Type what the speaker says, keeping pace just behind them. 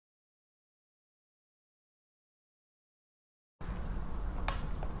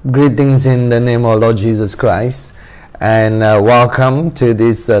Greetings in the name of Lord Jesus Christ, and welcome to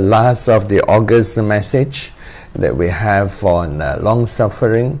this last of the August message that we have on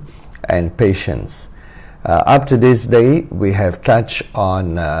long-suffering and patience. Up to this day, we have touched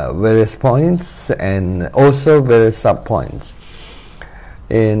on various points and also various sub-points.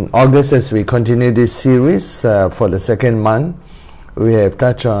 In August, as we continue this series for the second month, we have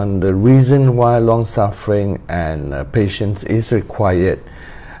touched on the reason why long-suffering and patience is required.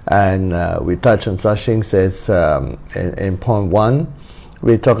 And we touch on such things as in point 1,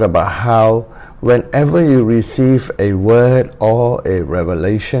 we talk about how whenever you receive a word or a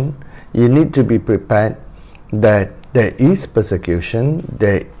revelation, you need to be prepared that there is persecution,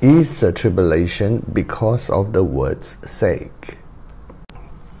 there is a tribulation because of the word's sake.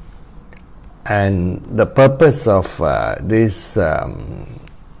 And the purpose of this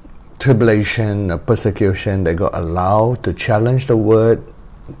tribulation, persecution that God allowed to challenge the word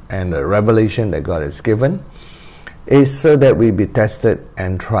and the revelation that God has given is so that we be tested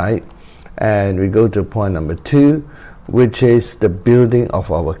and tried. And we go to point number 2, which is the building of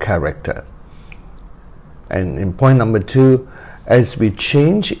our character. And in point number 2, as we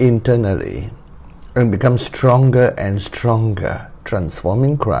change internally and become stronger and stronger,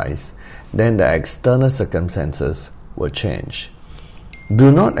 transforming Christ, then the external circumstances will change.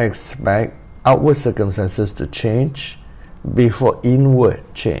 Do not expect outward circumstances to change before inward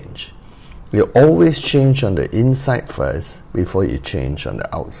change. You always change on the inside first before you change on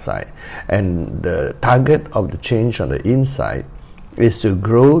the outside. And the target of the change on the inside is to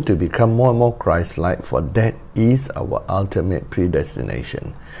grow to become more and more Christ-like, for that is our ultimate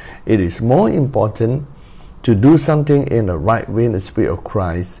predestination. It is more important to do something in the right way in the Spirit of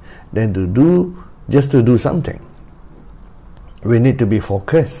Christ than to do something. We need to be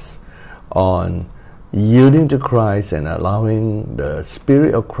focused on yielding to Christ and allowing the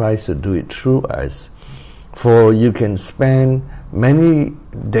Spirit of Christ to do it through us. For you can spend many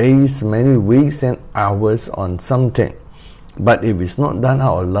days, many weeks and hours on something, but if it's not done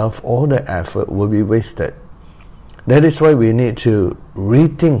out of love, all the effort will be wasted. That is why we need to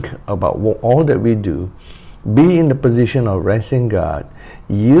rethink about all that we do, be in the position of resting God,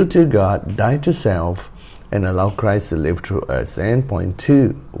 yield to God, die to self, and allow Christ to live through us. And point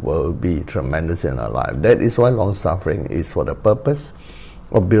 2 will be tremendous in our life. That is why long-suffering is for the purpose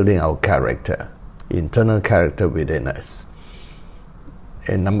of building our character, internal character within us.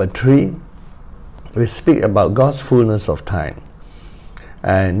 And number 3, we speak about God's fullness of time.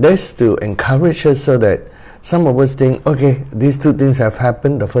 And that's to encourage us so that some of us think, okay, these 2 things have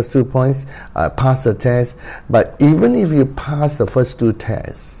happened, the first 2 points, pass the test. But even if you pass the first 2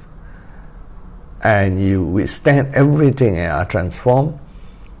 tests, and you withstand everything and are transformed,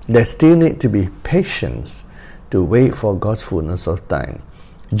 there still need to be patience to wait for God's fullness of time.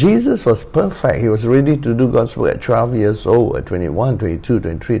 Jesus was perfect. He was ready to do God's work at 12 years old, at 21, 22,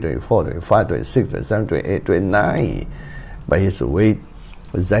 23, 24, 25, 26, 27, 28, 29. But he has to wait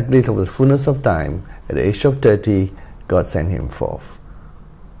exactly till the fullness of time. At the age of 30, God sent him forth.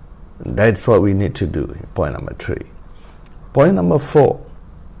 And that's what we need to do, point number 3. Point number 4.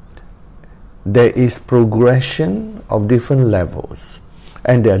 There is progression of different levels,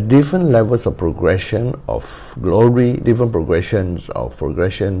 and there are different levels of progression of glory, different progressions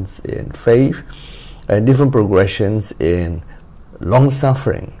in faith, and different progressions in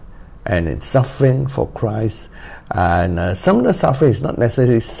long-suffering and in suffering for Christ. And some of the suffering is not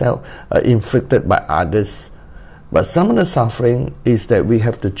necessarily self-inflicted by others, but some of the suffering is that we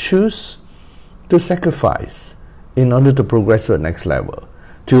have to choose to sacrifice in order to progress to the next level,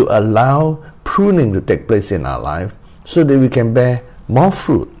 to allow pruning to take place in our life so that we can bear more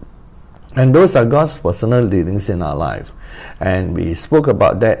fruit. And those are God's personal leadings in our life. And we spoke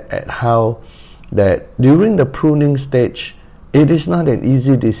about that, at how that during the pruning stage, it is not an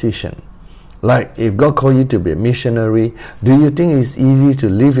easy decision. Like if God called you to be a missionary, do you think it's easy to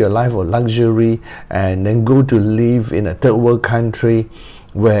live your life of luxury and then go to live in a third world country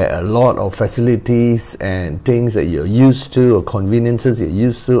where a lot of facilities and things that you're used to or conveniences you're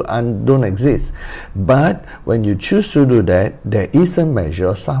used to don't exist? But when you choose to do that, there is a measure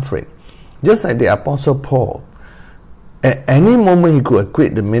of suffering. Just like the Apostle Paul, at any moment he could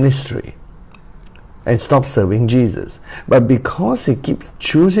quit the ministry and stop serving Jesus. But because he keeps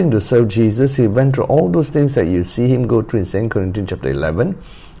choosing to serve Jesus, he went through all those things that you see him go through in 2 Corinthians chapter 11.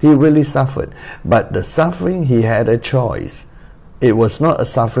 He really suffered. But the suffering, he had a choice. It was not a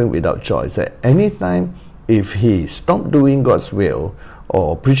suffering without choice. At any time, if he stopped doing God's will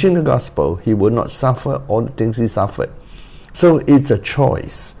or preaching the gospel, he would not suffer all the things he suffered. So it's a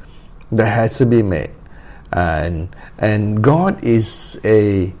choice that has to be made. And God is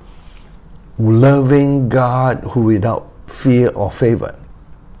a loving God who without fear or favor.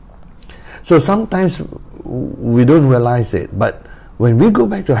 So sometimes we don't realize it, but when we go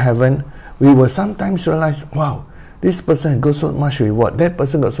back to heaven, we will sometimes realize, wow, this person got so much reward, that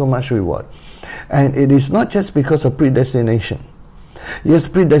person got so much reward. And it is not just because of predestination. Yes,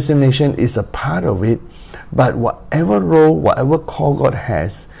 predestination is a part of it, but whatever role, whatever call God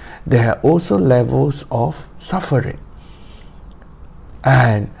has, there are also levels of suffering.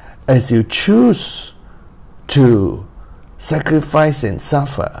 And as you choose to sacrifice and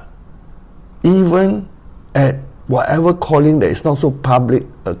suffer, even at whatever calling that is not so public,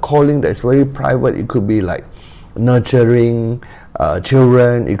 a calling that is very private, it could be like nurturing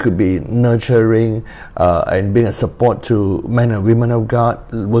children, it could be nurturing and being a support to men and women of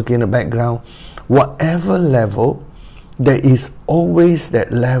God, working in the background. Whatever level, there is always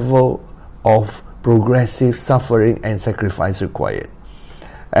that level of progressive suffering and sacrifice required.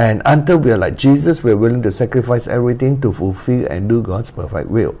 And until we are like Jesus, we are willing to sacrifice everything to fulfill and do God's perfect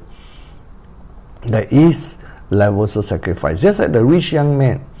will. There is levels of sacrifice. Just like the rich young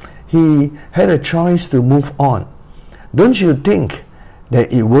man, he had a choice to move on. Don't you think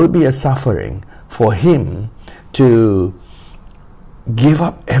that it will be a suffering for him to give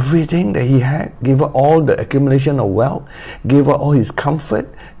up everything that he had, give up all the accumulation of wealth, give up all his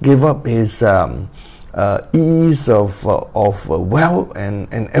comfort, give up his ease of wealth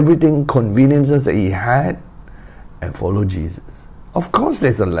and everything, conveniences that he had, and follow Jesus? Of course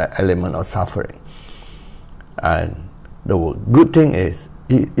there's an element of suffering. And the good thing is,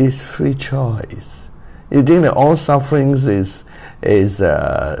 it is free choice. You think that all sufferings is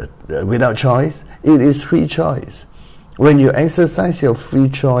without choice? It is free choice. When you exercise your free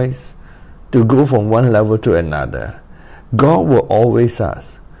choice to go from one level to another, God will always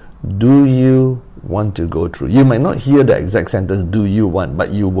ask, do you want to go through? You might not hear the exact sentence, do you want,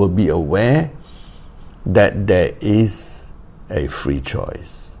 but you will be aware that there is a free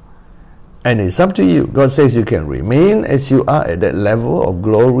choice. And it's up to you. God says you can remain as you are at that level of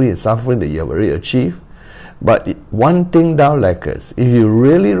glory and suffering that you have already achieved. But one thing thou lackest, if you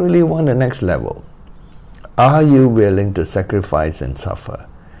really, really want the next level, are you willing to sacrifice and suffer?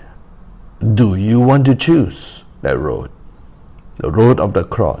 Do you want to choose that road? The road of the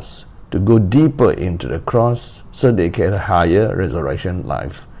cross, to go deeper into the cross so they get a higher resurrection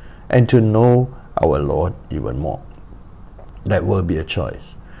life and to know our Lord even more. That will be a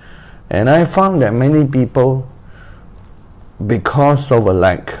choice. And I found that many people, because of a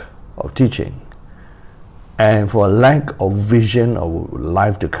lack of teaching and for a lack of vision of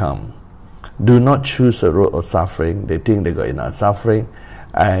life to come, do not choose the road of suffering. They think they got enough suffering,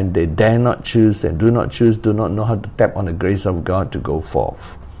 and they dare not choose and do not choose, do not know how to tap on the grace of God to go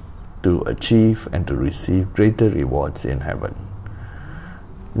forth, to achieve and to receive greater rewards in heaven.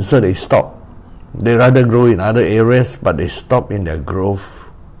 And so they stop. They rather grow in other areas, but they stop in their growth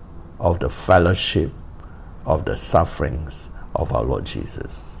of the fellowship of the sufferings of our Lord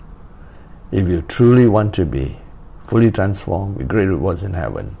Jesus. If you truly want to be fully transformed with great rewards in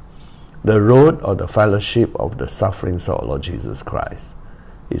heaven, the road of the fellowship of the sufferings of our Lord Jesus Christ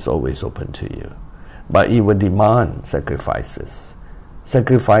is always open to you. But it will demand sacrifices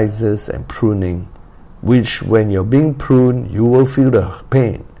and pruning, which when you're being pruned, you will feel the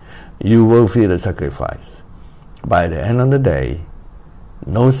pain, you will feel the sacrifice. By the end of the day,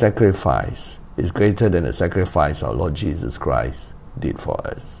 no sacrifice is greater than the sacrifice our Lord Jesus Christ did for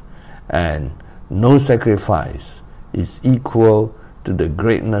us. And no sacrifice is equal to the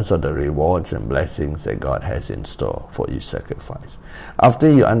greatness of the rewards and blessings that God has in store for each sacrifice. After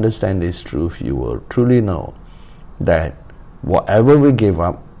you understand this truth, you will truly know that whatever we give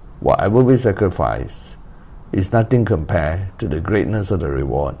up, whatever we sacrifice, is nothing compared to the greatness of the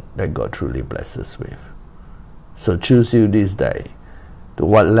reward that God truly blesses with. So choose you this day to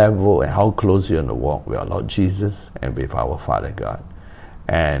what level and how close you want to walk with our Lord Jesus and with our Father God.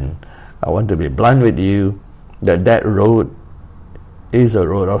 And I want to be blunt with you that that road is a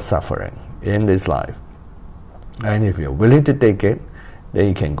road of suffering in this life. And if you're willing to take it, then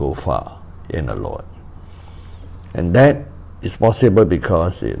you can go far in the Lord. And that is possible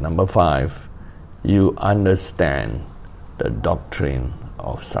because, number 5, you understand the doctrine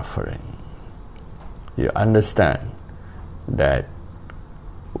of suffering. You understand that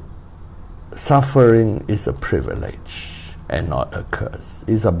suffering is a privilege and not a curse.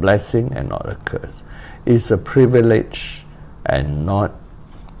 It's a blessing and not a curse. It's a privilege and not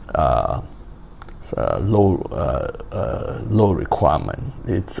low requirement.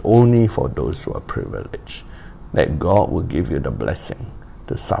 It's only for those who are privileged that God will give you the blessing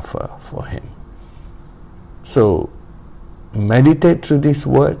to suffer for Him. So meditate through these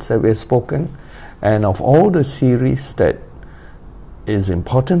words that we have spoken, and of all the series that is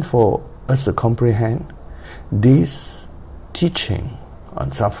important for us to comprehend, this teaching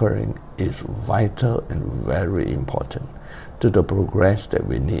on suffering is vital and very important to the progress that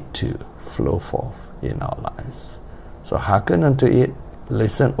we need to flow forth in our lives. So hearken unto it,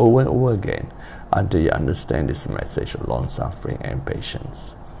 listen over and over again until you understand this message of long-suffering and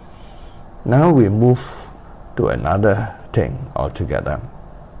patience. Now we move to another thing altogether,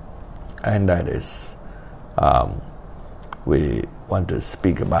 and that is we want to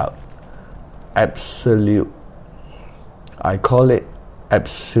speak about absolute, I call it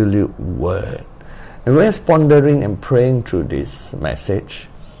absolute word. And when I was pondering and praying through this message,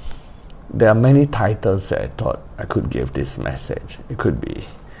 there are many titles that I thought I could give this message. It could be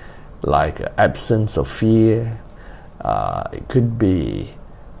like absence of fear. It could be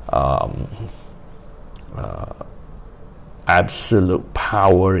absolute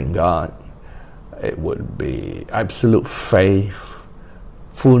power in God. It would be absolute faith,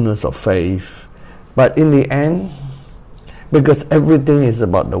 fullness of faith. But in the end, because everything is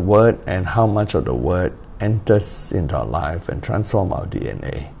about the Word and how much of the Word enters into our life and transforms our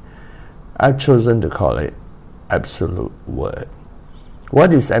DNA, I've chosen to call it absolute word.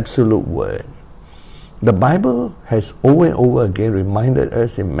 What is absolute word? The Bible has over and over again reminded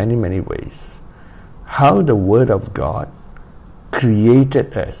us in many, many ways how the Word of God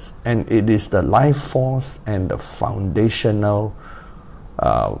created us, and it is the life force and the foundational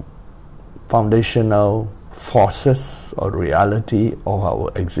forces or reality of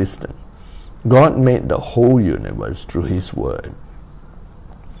our existence. God made the whole universe through His Word.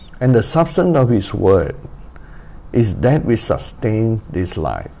 And the substance of His Word is that which sustains this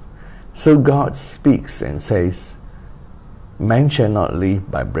life. So God speaks and says, man shall not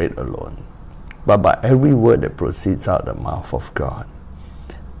live by bread alone, but by every word that proceeds out of the mouth of God.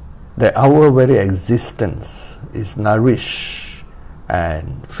 That our very existence is nourished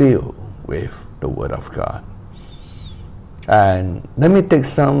and filled with the Word of God. And let me take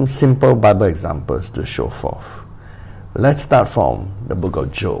some simple Bible examples to show forth. Let's start from the book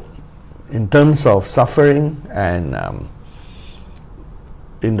of Job. In terms of suffering and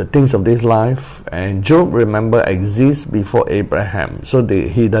in the things of this life, and Job, remember, exists before Abraham, so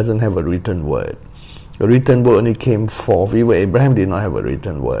he doesn't have a written word. The written word only came forth. Even Abraham did not have a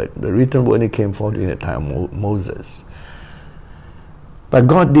written word. The written word only came forth in the time of Moses. But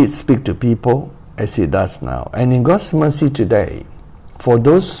God did speak to people as He does now. And in God's mercy today, for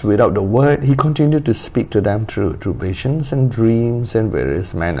those without the word, He continued to speak to them through visions and dreams and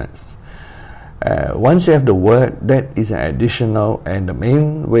various manners. Once you have the word, that is an additional and the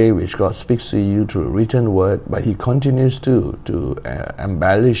main way which God speaks to you through written word, but He continues to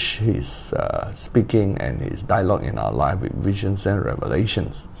embellish His speaking and His dialogue in our life with visions and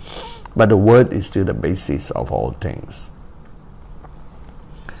revelations. But the word is still the basis of all things.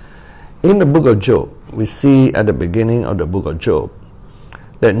 In the book of Job, we see at the beginning of the book of Job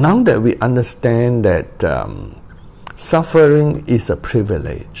that now that we understand that suffering is a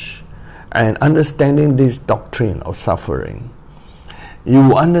privilege, and understanding this doctrine of suffering,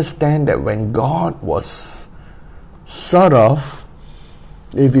 you understand that when God was sort of,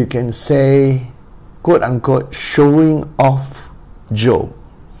 if you can say, quote unquote, showing off Job,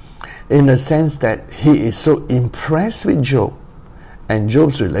 in the sense that He is so impressed with Job and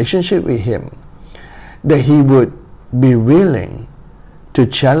Job's relationship with Him, that He would be willing to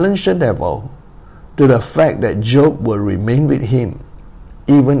challenge the devil to the fact that Job will remain with Him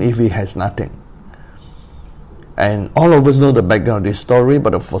even if he has nothing. And all of us know the background of this story,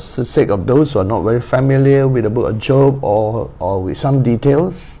 but for the sake of those who are not very familiar with the book of Job or with some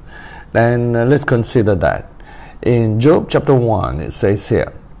details, then let's consider that. In Job chapter 1, it says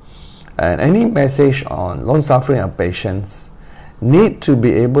here, and any message on long-suffering and patience need to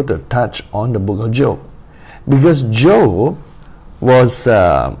be able to touch on the book of Job, because Job was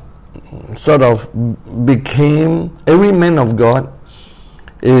sort of became, every man of God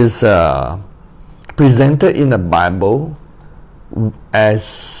is presented in the Bible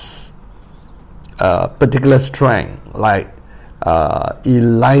as a particular strength, like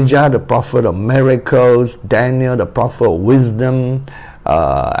Elijah, the prophet of miracles, Daniel, the prophet of wisdom,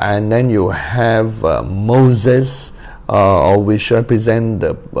 and then you have Moses, which represent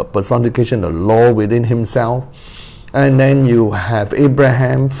the personification of the law within himself, and then you have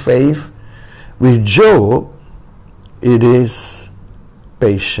Abraham, faith. With Job, it is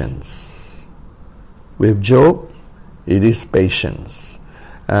patience. With Job, it is patience.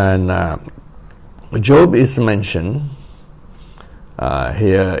 And Job is mentioned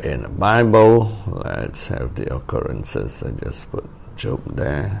here in the Bible. Let's have the occurrences. I just put Job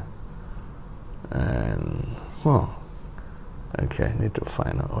there. And, okay, I need to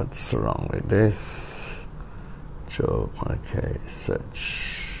find out what's wrong with this. Job, okay,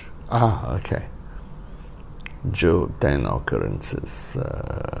 search. Okay. Job, 10 occurrences.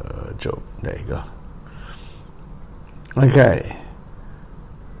 Job, there you go. Okay.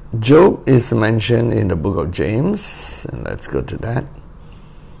 Job is mentioned in the book of James, and let's go to that.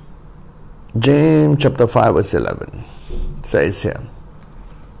 James chapter 5 verse 11 says here,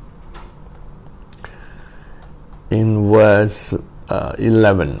 in verse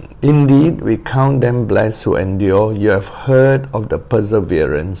 11, indeed we count them blessed who endure. You have heard of the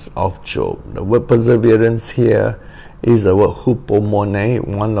perseverance of Job. The word perseverance here is the word hupomone,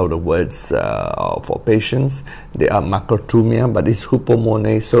 one of the words for patience. They are macrothumia, but it's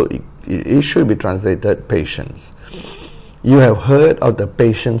hupomone, so it should be translated patience. You have heard of the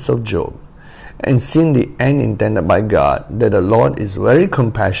patience of Job, and seen the end intended by God, that the Lord is very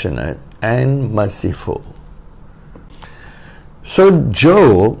compassionate and merciful. So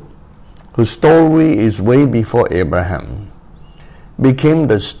Job, whose story is way before Abraham, became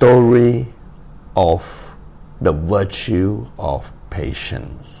the story of the virtue of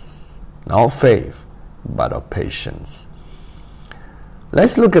patience. Not faith, but of patience.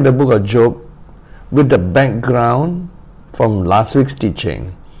 Let's look at the book of Job with the background from last week's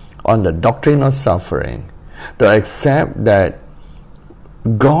teaching on the doctrine of suffering, to accept that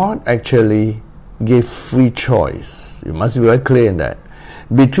God actually gave free choice. You must be very clear in that,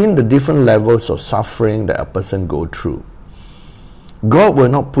 between the different levels of suffering that a person go through. God will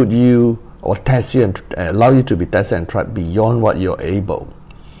not put you or test you and allow you to be tested and tried beyond what you're able.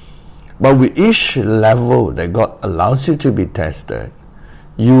 But with each level that God allows you to be tested,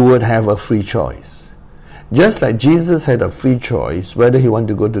 you would have a free choice. Just like Jesus had a free choice whether he wanted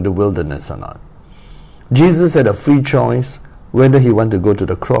to go to the wilderness or not. Jesus had a free choice whether he wanted to go to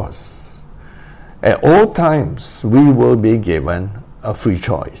the cross. At all times, we will be given a free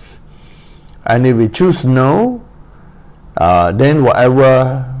choice. And if we choose no, then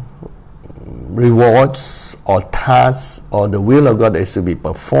whatever rewards or tasks or the will of God is to be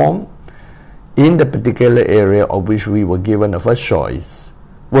performed in the particular area of which we were given the first choice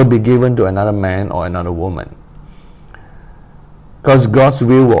will be given to another man or another woman. Because God's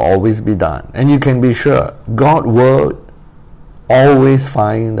will always be done. And you can be sure God will always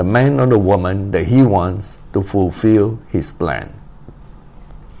find the man or the woman that he wants to fulfill his plan.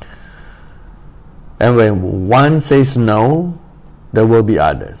 And when one says no, there will be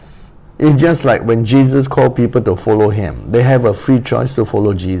others. It's just like when Jesus called people to follow him. They have a free choice to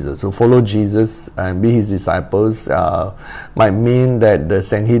follow Jesus. To follow Jesus and be his disciples might mean that the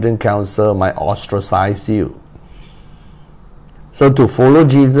Sanhedrin Council might ostracize you. So to follow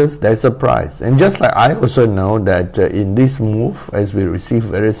Jesus, there's a price. And just like I also know that in this move, as we receive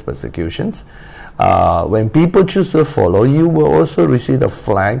various persecutions, when people choose to follow, you will also receive the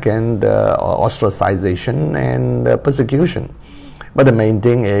flag and ostracization and persecution. But the main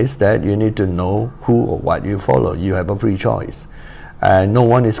thing is that you need to know who or what you follow. You have a free choice. No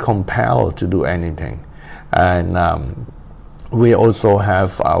one is compelled to do anything. And we also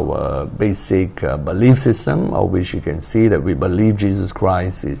have our basic belief system, of which you can see that we believe Jesus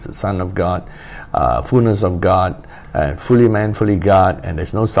Christ is the Son of God, fullness of God, fully man, fully God, and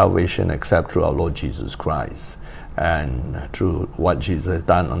there's no salvation except through our Lord Jesus Christ and through what Jesus has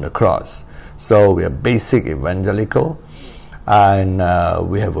done on the cross. So we are basic evangelical. And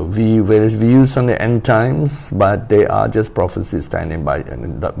we have various views on the end times, but they are just prophecies standing by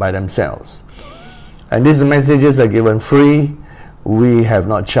themselves. And these messages are given free. We have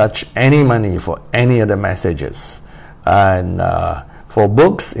not charged any money for any of the messages. And for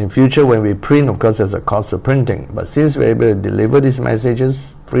books, in future when we print, of course there's a cost of printing. But since we're able to deliver these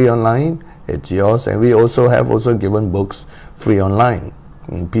messages free online, it's yours. And we also have given books free online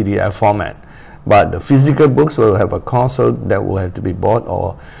in PDF format. But the physical books will have a cost, so that will have to be bought,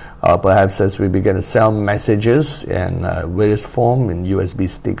 or perhaps as we begin to sell messages in various form, in USB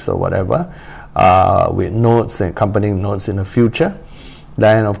sticks or whatever, with notes and accompanying notes in the future,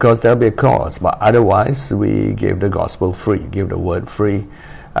 then of course there'll be a cost. But otherwise, we give the gospel free, give the word free,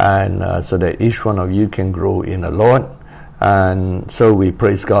 and so that each one of you can grow in the Lord. And so we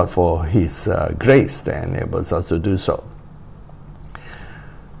praise God for his grace that enables us to do so.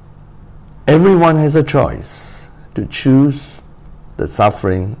 Everyone has a choice to choose the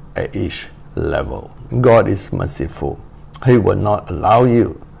suffering at each level. God is merciful. He will not allow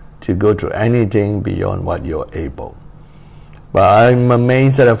you to go through anything beyond what you're able. But I'm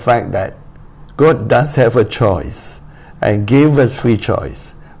amazed at the fact that God does have a choice, and gave us free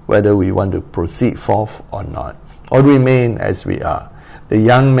choice whether we want to proceed forth or not, or remain as we are. The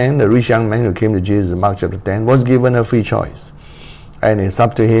young man, the rich young man who came to Jesus in Mark chapter 10, was given a free choice. And it's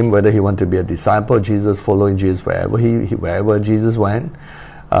up to him whether he wanted to be a disciple of Jesus, following Jesus wherever Jesus went.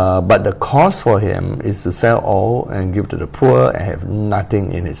 But the cost for him is to sell all and give to the poor and have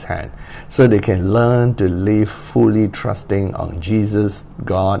nothing in his hand, so they can learn to live fully trusting on Jesus,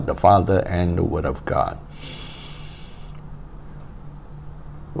 God, the Father, and the Word of God.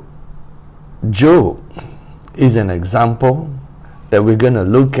 Job is an example that we're going to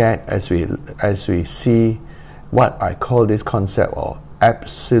look at as we see what I call this concept of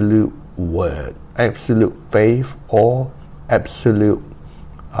absolute word, absolute faith, or absolute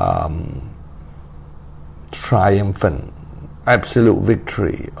triumphant, absolute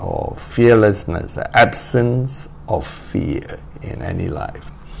victory, or fearlessness, absence of fear in any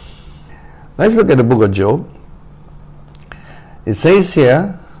life. Let's look at the book of Job. It says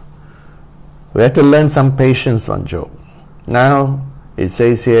here, we have to learn some patience on Job. Now, it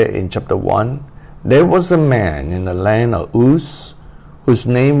says here in chapter 1, there was a man in the land of Uz whose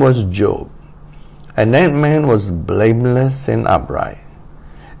name was Job, and that man was blameless and upright,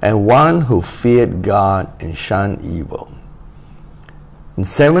 and one who feared God and shunned evil. And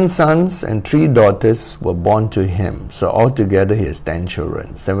 7 sons and 3 daughters were born to him, so altogether he has 10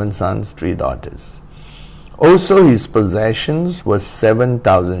 children, 7 sons, 3 daughters. Also his possessions were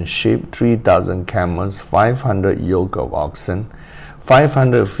 7,000 sheep, 3,000 camels, 500 yoke of oxen,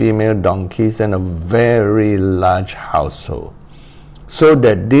 500 female donkeys, and a very large household, so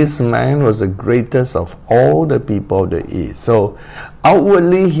that this man was the greatest of all the people of the east. So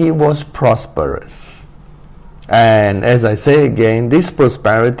outwardly he was prosperous. And as I say again, this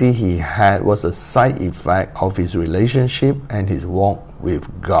prosperity he had was a side effect of his relationship and his walk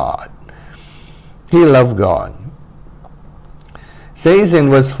with God. He loved God. Says in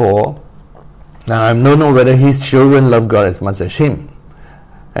verse 4, now I don't know whether his children love God as much as him.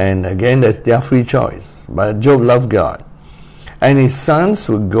 And again, that's their free choice. But Job loved God. And his sons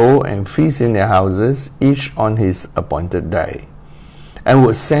would go and feast in their houses, each on his appointed day, and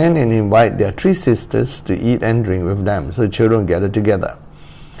would send and invite their 3 sisters to eat and drink with them. So the children gathered together.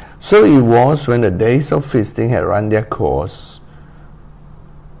 So it was, when the days of feasting had run their course,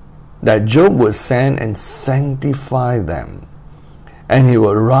 that Job would send and sanctify them. And he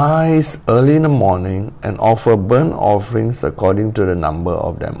would rise early in the morning and offer burnt offerings according to the number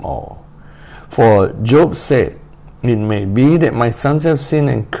of them all. For Job said, it may be that my sons have sinned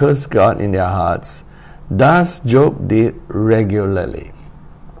and cursed God in their hearts. Thus Job did regularly.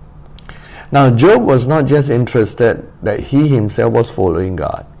 Now Job was not just interested that he himself was following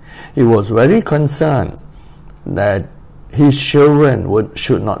God. He was very concerned that his children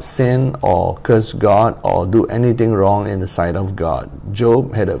should not sin or curse God or do anything wrong in the sight of God.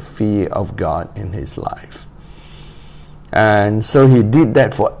 Job had a fear of God in his life. And so he did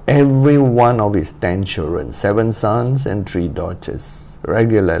that for every one of his 10 children, 7 sons and 3 daughters.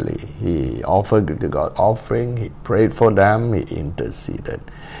 Regularly, he offered to God offering, he prayed for them, he interceded.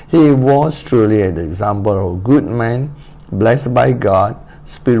 He was truly an example of a good man, blessed by God,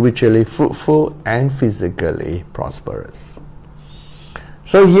 spiritually fruitful and physically prosperous.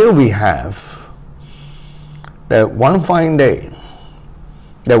 So here we have that one fine day,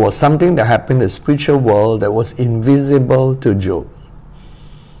 there was something that happened in the spiritual world that was invisible to Job.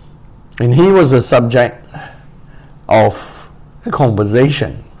 And he was the subject of a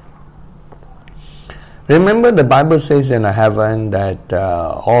conversation. Remember, the Bible says in heaven that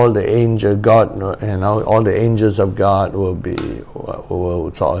all the angels, all the angels of God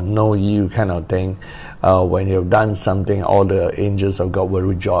will sort of know you, kind of thing. When you've done something, all the angels of God will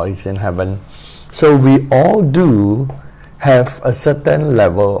rejoice in heaven. So we all do have a certain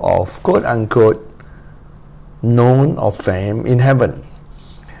level of quote-unquote known or fame in heaven.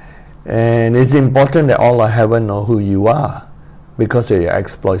 And it's important that all of heaven know who you are because of your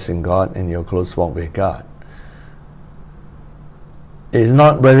exploits in God and your close walk with God. It's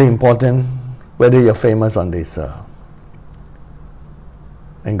not very important whether you're famous on this earth,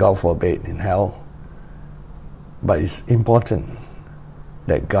 and God forbid in hell, but it's important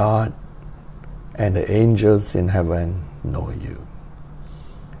that God and the angels in heaven know you.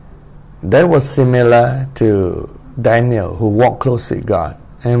 That was similar to Daniel, who walked closely with God.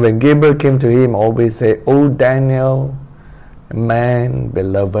 And when Gabriel came to him, always say, "Oh Daniel, man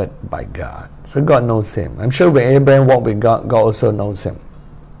beloved by God." So God knows him. I'm sure when Abraham walked with God, God also knows him.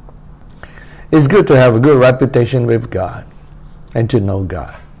 It's good to have a good reputation with God and to know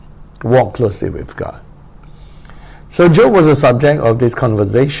God. Walk closely with God. So Job was the subject of this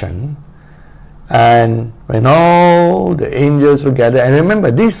conversation. And when all the angels were gathered, and remember,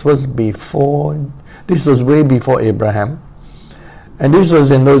 this was way before Abraham, and this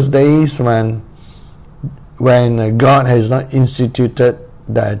was in those days when God has not instituted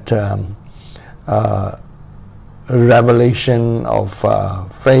that revelation of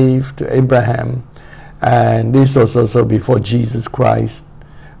faith to Abraham, and this was also before Jesus Christ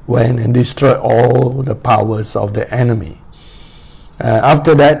went and destroyed all the powers of the enemy.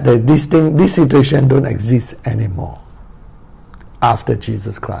 After that, this situation don't exist anymore after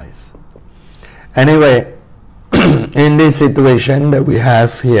Jesus Christ. Anyway, in this situation that we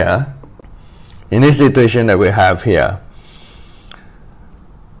have here,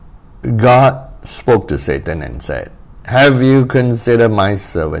 God spoke to Satan and said, "Have you considered my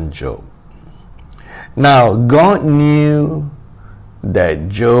servant Job?" Now, God knew that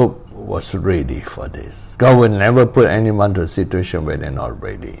Job was ready for this. God would never put anyone to a situation where they're not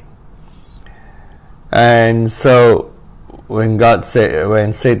ready. And so, when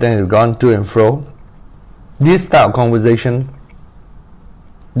Satan has gone to and fro, this type of conversation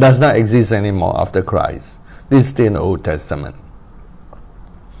does not exist anymore after Christ. This is still in the Old Testament.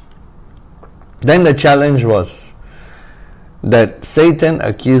 Then the challenge was that Satan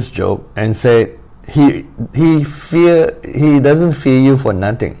accused Job and said, he doesn't fear you for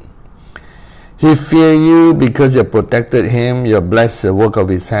nothing. He fear you because you protected him, you blessed the work of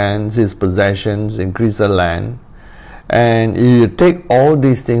his hands, his possessions, increase the land. And if you take all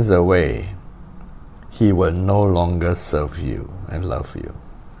these things away, he will no longer serve you and love you.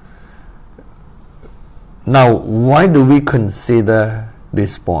 Now, why do we consider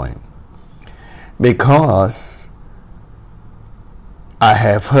this point? Because I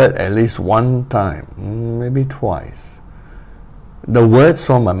have heard at least one time, maybe twice, the words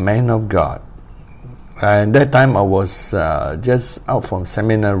from a man of God. And that time I was just out from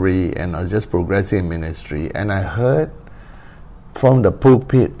seminary and I was just progressing in ministry, and I heard from the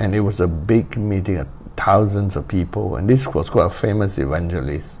pulpit, and it was a big meeting of thousands of people, and this was quite a famous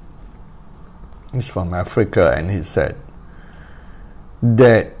evangelist. He's from Africa, and he said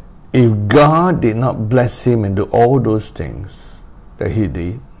that if God did not bless him and do all those things that he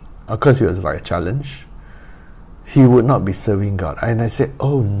did, of course it was like a challenge, he would not be serving God. And I said,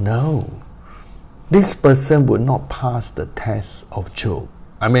 oh no, this person would not pass the test of Job.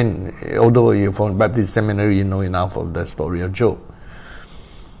 I mean, although you're from Baptist seminary, you know enough of the story of Job.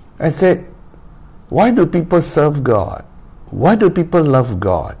 I said, why do people serve God? Why do people love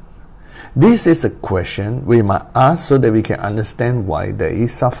God? This is a question we must ask so that we can understand why there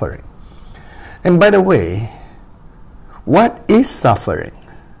is suffering. And by the way, what is suffering?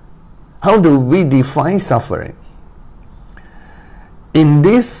 How do we define suffering? In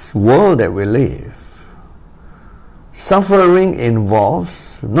this world that we live, suffering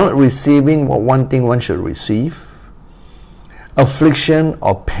involves not receiving what one thing one should receive, affliction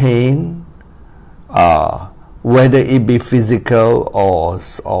or pain, whether it be physical or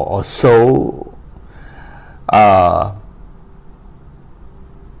soul,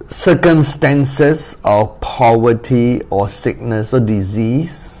 circumstances of poverty or sickness or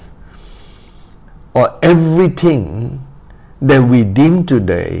disease, or everything that we deem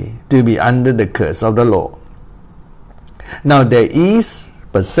today to be under the curse of the law. Now, there is,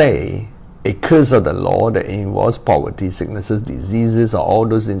 per se, a curse of the law that involves poverty, sicknesses, diseases, or all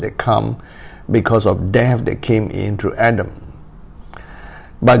those things that come because of death that came in through Adam.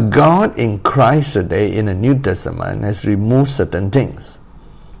 But God in Christ today in the New Testament has removed certain things.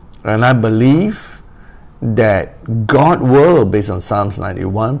 And I believe that God will, based on Psalms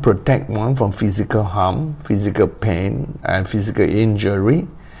 91, protect one from physical harm, physical pain, and physical injury,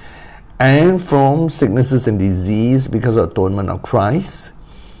 and from sicknesses and disease because of atonement of Christ.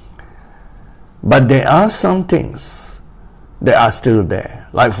 But there are some things that are still there.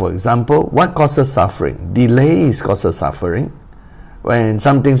 Like, for example, what causes suffering? Delays causes suffering. When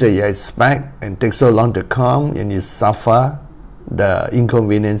some things that you expect and take so long to come, and you suffer the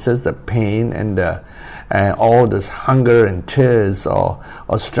inconveniences, the pain, and all this hunger and tears or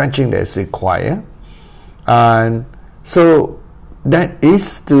stretching that is required. And so that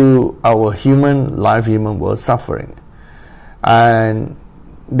is to our human life, human world, suffering. And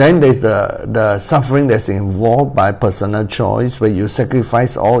then there's the suffering that's involved by personal choice, where you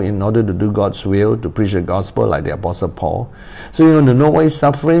sacrifice all in order to do God's will, to preach the gospel, like the Apostle Paul. So you want to know what is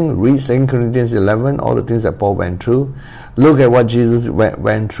suffering? Read 2 Corinthians 11, all the things that Paul went through. Look at what Jesus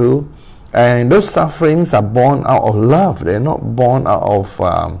went through. And those sufferings are born out of love. They're not born out of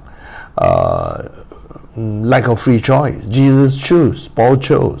lack of free choice. Jesus chose, Paul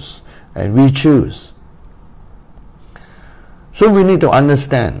chose, and we choose. So we need to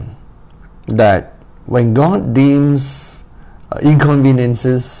understand that when God deems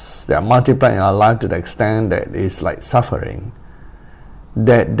inconveniences that are multiplied in our life to the extent that it's like suffering,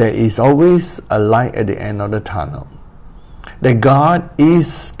 that there is always a light at the end of the tunnel. That God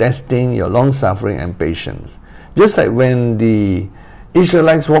is testing your long suffering and patience. Just like when the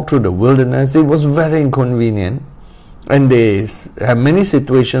Israelites walked through the wilderness, it was very inconvenient, and they have many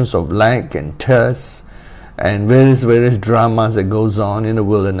situations of lack and thirst and various dramas that goes on in the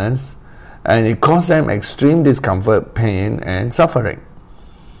wilderness, and it caused them extreme discomfort, pain, and suffering.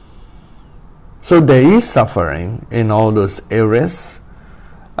 So there is suffering in all those areas,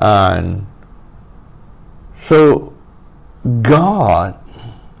 and so God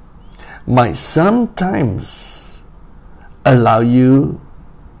might sometimes allow you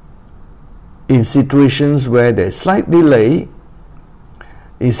in situations where there's slight delay,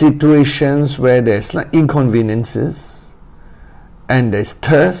 in situations where there's slight inconveniences, and there's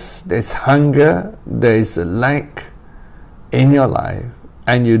thirst, there's hunger, there's a lack in your life,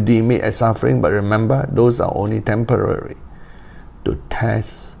 and you deem it as suffering. But remember, those are only temporary, to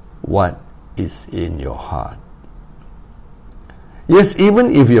test what is in your heart. Yes,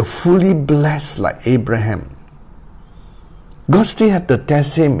 even if you're fully blessed like Abraham, God still had to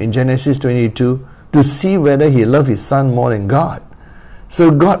test him in Genesis 22 to see whether he loved his son more than God.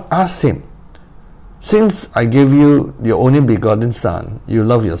 So God asked him, since I gave you your only begotten son, you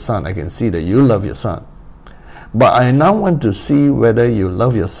love your son, I can see that you love your son. But I now want to see whether you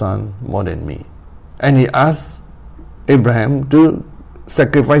love your son more than me. And he asked Abraham to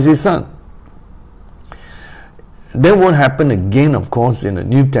sacrifice his son. That won't happen again, of course, in the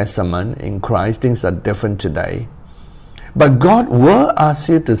New Testament. In Christ, things are different today. But God will ask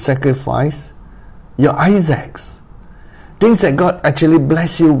you to sacrifice your Isaacs, things that God actually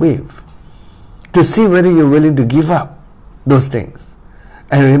bless you with, to see whether you're willing to give up those things.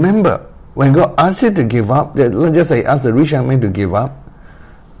 And remember, when God asks you to give up, let's just say ask the rich young man to give up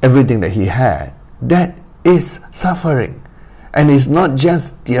everything that he had, that is suffering. And it's not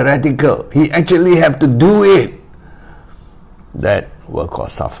just theoretical. He actually have to do it. That will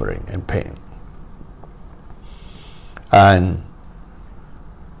cause suffering and pain. And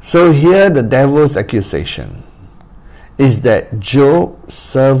so here the devil's accusation is that Job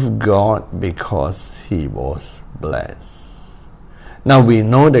served God because he was blessed. Now we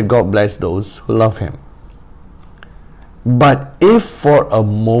know that God bless those who love him. But if for a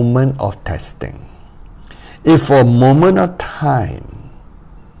moment of testing, if for a moment of time,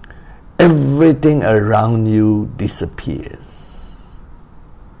 everything around you disappears,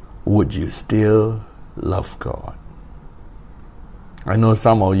 would you still love God? I know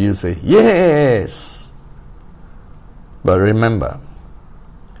some of you say, yes. But remember,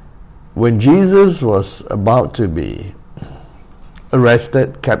 when Jesus was about to be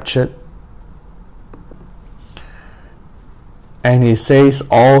arrested, captured, and he says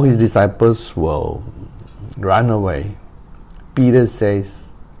all his disciples will run away, Peter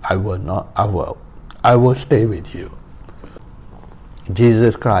says, I will stay with you.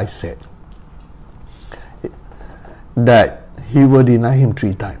 Jesus Christ said that he will deny him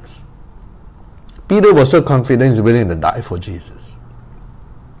 3 times. Peter was so confident he's willing to die for Jesus.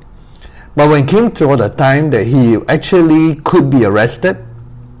 But when it came to the time that he actually could be arrested,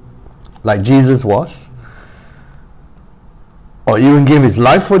 like Jesus was, or even give his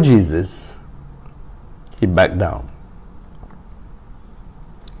life for Jesus, he backed down.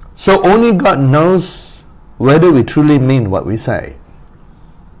 So only God knows whether we truly mean what we say.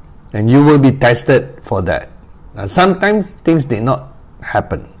 And you will be tested for that. Now, sometimes things did not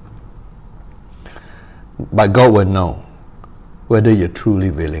happen. But God will know whether you're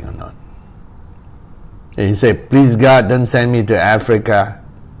truly willing or not. And you say, please God, don't send me to Africa.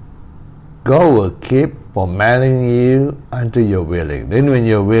 God will keep pommeling you until you're willing. Then when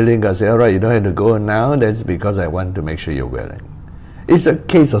you're willing, God say, all right, you don't have to go now. That's because I want to make sure you're willing. It's a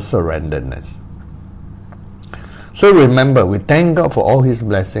case of surrenderness. So remember, we thank God for all his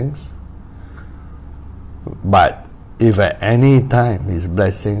blessings. But if at any time his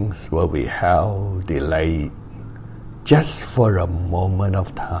blessings will be held, delayed, just for a moment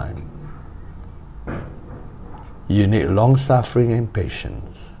of time, you need long-suffering and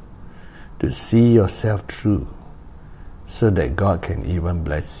patience to see yourself through so that God can even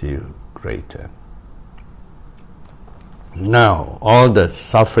bless you greater. Now, all the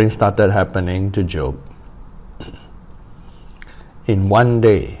suffering started happening to Job. In one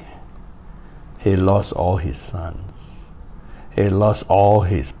day, he lost all his sons. He lost all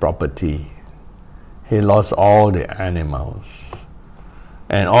his property. He lost all the animals.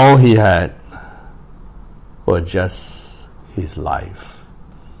 And all he had was just his life.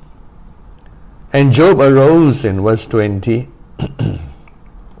 And Job arose in verse 20.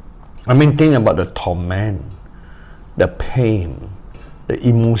 Think about the torment, the pain, the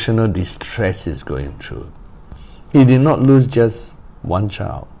emotional distress he's going through. He did not lose just one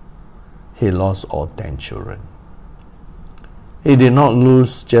child. He lost all 10 children. He did not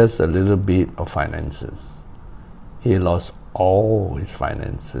lose just a little bit of finances. He lost all his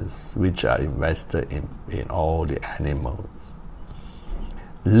finances, which are invested in all the animals.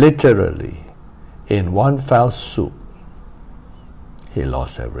 Literally, in one fell swoop, he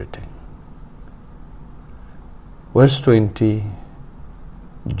lost everything. Verse 20,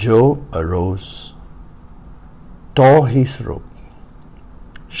 Job arose, tore his robe,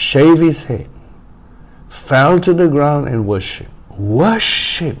 shaved his head, fell to the ground and worshipped.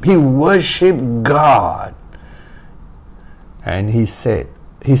 He worshipped God. And he said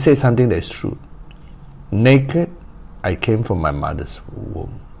something that is true. Naked I came from my mother's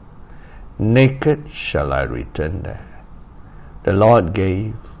womb. Naked shall I return there. The Lord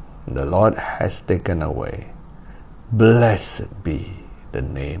gave, the Lord has taken away. Blessed be the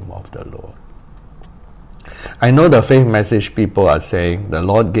name of the Lord. I know the faith message people are saying, the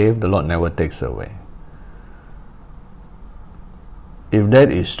Lord gave, the Lord never takes away. If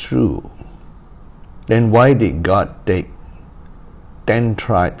that is true, then why did God take 10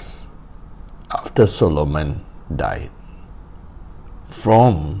 tribes after Solomon died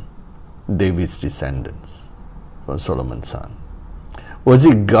from David's descendants, from Solomon's son? Was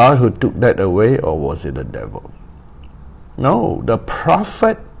it God who took that away, or was it the devil? No, the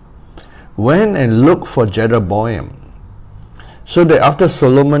prophet went and looked for Jeroboam, so that after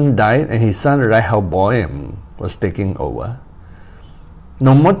Solomon died and his son Rehoboam was taking over,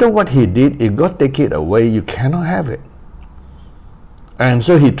 no matter what he did, if God take it away, you cannot have it. And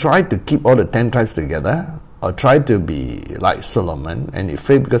so he tried to keep all the 10 tribes together, or tried to be like Solomon, and it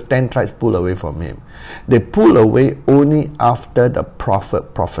failed because 10 tribes pulled away from him. They pulled away only after the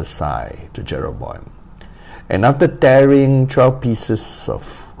prophet prophesied to Jeroboam. And after tearing 12 pieces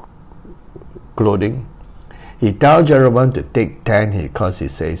of clothing, he tells Jeroboam to take 10 because he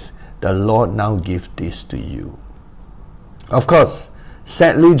says, the Lord now gives this to you. Of course,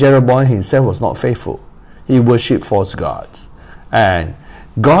 sadly, Jeroboam himself was not faithful. He worshipped false gods. And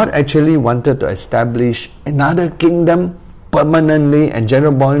God actually wanted to establish another kingdom permanently, and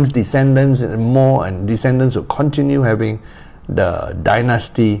Jeroboam's descendants and descendants would continue having the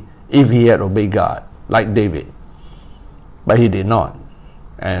dynasty if he had obeyed God, like David. But he did not.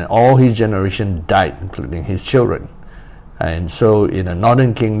 And all his generation died, including his children. And so in the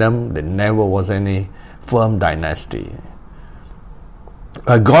northern kingdom, there never was any firm dynasty.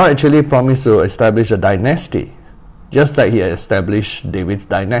 God actually promised to establish a dynasty, just like he established David's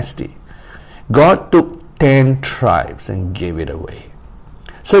dynasty. God took 10 tribes and gave it away.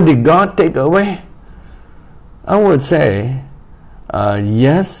 So did God take away? I would say,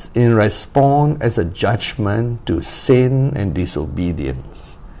 yes, in response as a judgment to sin and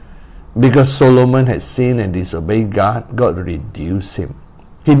disobedience. Because Solomon had sinned and disobeyed God, God reduced him.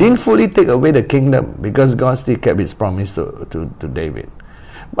 He didn't fully take away the kingdom because God still kept his promise to David.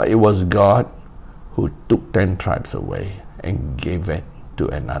 But it was God who took 10 tribes away and gave it to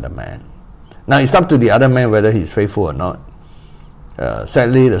another man. Now it's up to the other man whether he's faithful or not.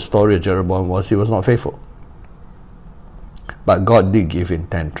 Sadly, the story of Jeroboam was he was not faithful. But God did give him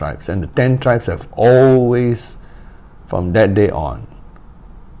 10 tribes. And the 10 tribes have always, from that day on,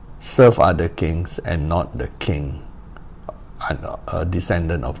 served other kings and not the king, a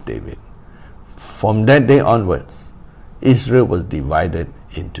descendant of David. From that day onwards, Israel was divided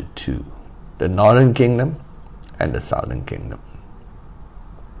into two. The northern kingdom and the southern kingdom.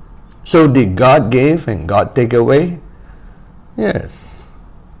 So did God give and God take away? Yes,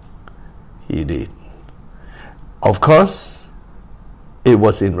 he did. Of course, it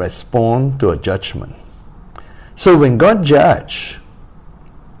was in response to a judgment. So when God judged,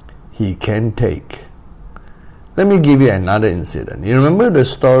 he can take. Let me give you another incident. You remember the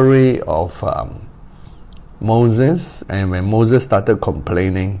story of Moses, and when Moses started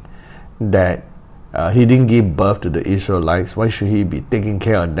complaining that he didn't give birth to the Israelites, why should he be taking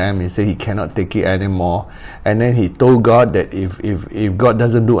care of them? He said he cannot take it anymore. And then he told God that if God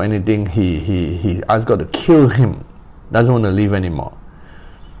doesn't do anything, he asked God to kill him. Doesn't want to live anymore.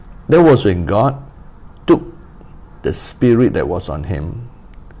 That was when God took the spirit that was on him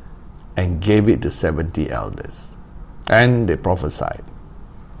and gave it to 70 elders. And they prophesied.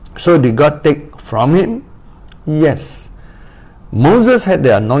 So did God take from him? Yes. Moses had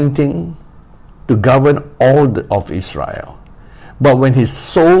the anointing to govern all of Israel. But when his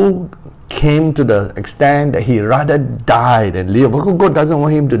soul came to the extent that he rather died and live, God doesn't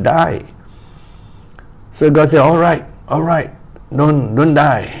want him to die. So God said, all right, don't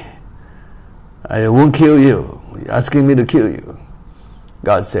die. I won't kill you. You're asking me to kill you.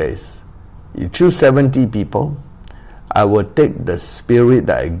 God says, you choose 70 people, I will take the spirit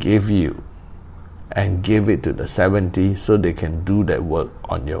that I gave you and give it to the 70 so they can do that work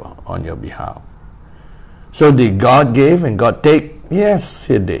on your behalf. So did God give and God take? Yes,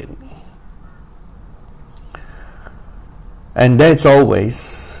 He did. And that's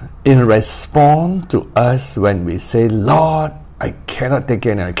always in response to us when we say, Lord, I cannot take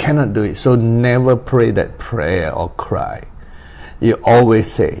it, I cannot do it. So never pray that prayer or cry. You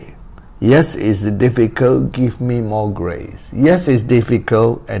always say, yes, it's difficult, give me more grace. Yes, it's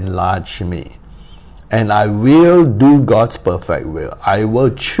difficult, enlarge me. And I will do God's perfect will. I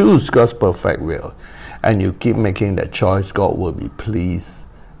will choose God's perfect will. And you keep making that choice, God will be pleased.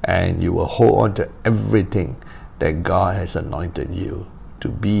 And you will hold on to everything that God has anointed you to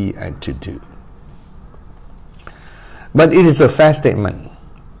be and to do. But it is a fair statement.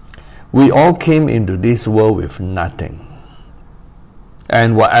 We all came into this world with nothing.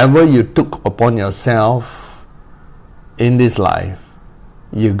 And whatever you took upon yourself in this life,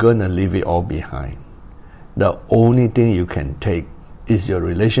 you're going to leave it all behind. The only thing you can take is your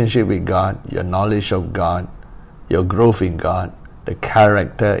relationship with God, your knowledge of God, your growth in God, the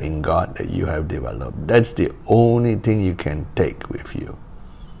character in God that you have developed. That's the only thing you can take with you.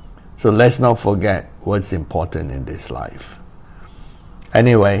 So let's not forget what's important in this life.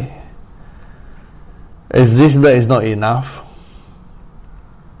 Anyway, as this is not enough,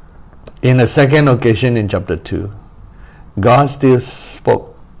 in a second occasion in chapter 2, God still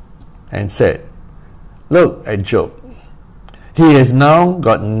spoke and said, look at Job. He has now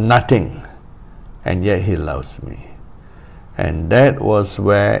got nothing, and yet he loves me. And that was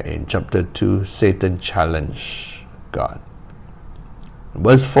where in chapter 2 Satan challenged God.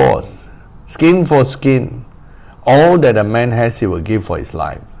 Verse 4, skin for skin, all that a man has he will give for his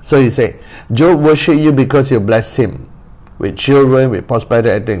life. So he said, Job worship you because you blessed him with children, with prosperity,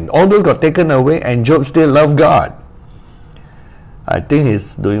 everything. All those got taken away and Job still loved God. I think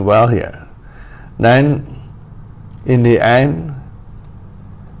he's doing well here. Then in the end,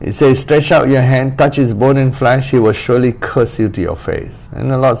 it says, stretch out your hand, touch his bone and flesh, he will surely curse you to your face.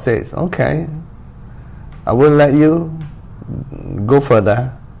 And the Lord says, okay, I will let you go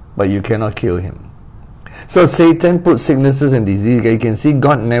further, but you cannot kill him. So Satan put sicknesses and disease. You can see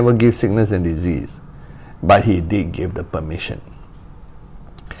God never gives sickness and disease, but he did give the permission.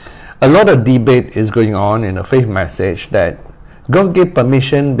 A lot of debate is going on in a faith message that God gave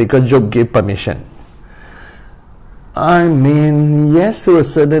permission because Job gave permission. I mean, yes, to a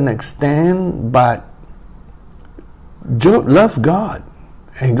certain extent, but Job loved God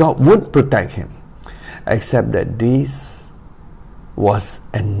and God would protect him, except that this was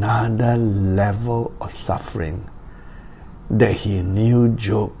another level of suffering that he knew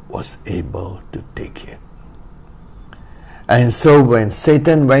Job was able to take it. And so when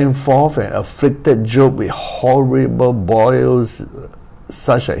Satan went forth and afflicted Job with horrible boils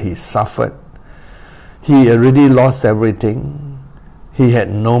such that he suffered, he already lost everything. He had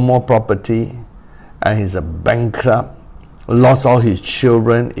no more property, and he's a bankrupt, lost all his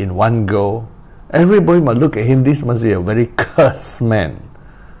children in one go. Everybody must look at him, this must be a very cursed man.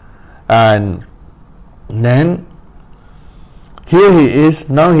 And then here he is,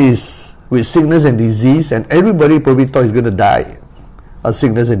 now he's with sickness and disease, and everybody probably thought he's going to die of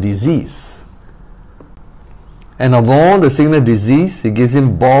sickness and disease. And of all the sickness and disease, he gives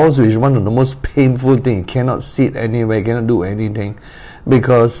him boils, which is one of the most painful things. You cannot sit anywhere, you cannot do anything,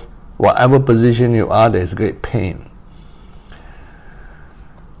 because whatever position you are, there's great pain.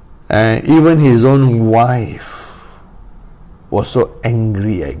 And even his own wife was so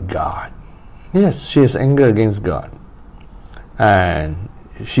angry at God. Yes, she has anger against God. And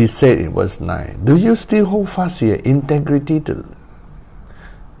she said in verse 9, do you still hold fast to your integrity to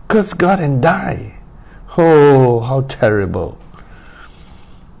curse God and die? Oh, how terrible.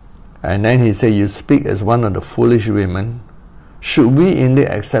 And then he said, you speak as one of the foolish women. Should we indeed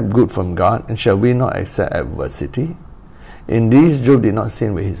accept good from God, and shall we not accept adversity? In this, Job did not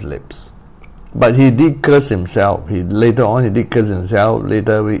sin with his lips, but he did curse himself. Later on, he did curse himself.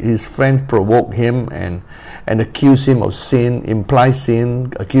 Later, his friends provoked him and accused him of sin, imply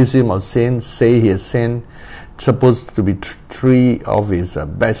sin, accuse him of sin, say he has sinned. Supposed to be three of his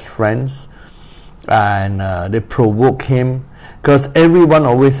best friends. And they provoke him, because everyone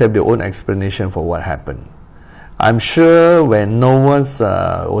always have their own explanation for what happened. I'm sure when Noah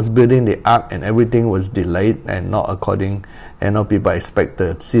was building the ark and everything was delayed and not according, people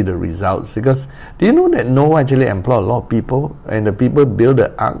expected to see the results. Because do you know that Noah actually employed a lot of people, and the people built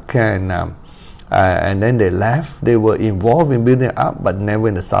the ark, and and then they left. They were involved in building the ark, but never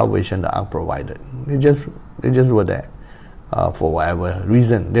in the salvation the ark provided. They just were there for whatever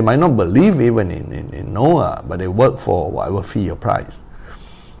reason. They might not believe even in Noah, but they worked for whatever fee or price.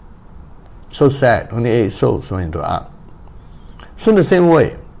 So sad. Only 8 souls went into the ark. So in the same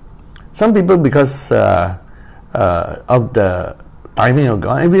way, some people, because of the timing of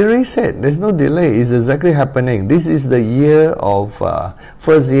God, and we already said there's no delay, it's exactly happening. This is the year of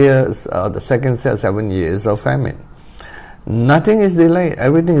first years, the second 7 years of famine. Nothing is delayed,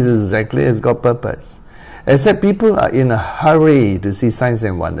 everything is exactly as God purposed. Except people are in a hurry to see signs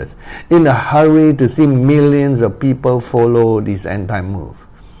and wonders, in a hurry to see millions of people follow this end time move.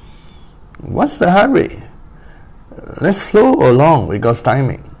 What's the hurry? Let's flow along with God's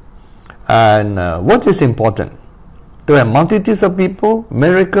timing. And what is important? To have multitudes of people,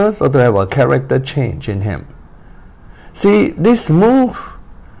 miracles, or to have a character change in Him? See, this move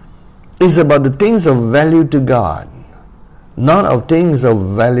is about the things of value to God, not of things of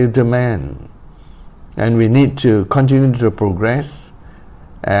value to man. And we need to continue to progress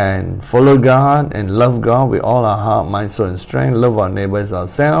and follow God and love God with all our heart, mind, soul, and strength, love our neighbors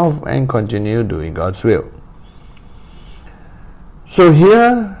ourselves, and continue doing God's will. So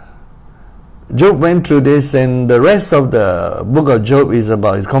here, Job went through this, and the rest of the book of Job is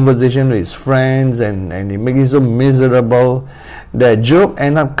about his conversation with his friends, and he made him so miserable that Job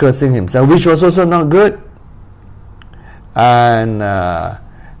ended up cursing himself, which was also not good. And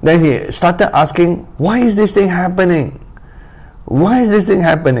then he started asking, why is this thing happening? Why is this thing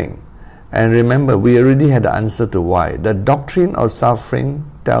happening? And remember, we already had the answer to why. The doctrine of suffering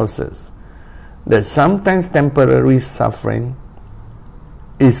tells us that sometimes temporary suffering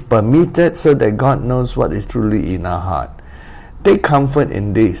is permitted so that God knows what is truly in our heart. Take comfort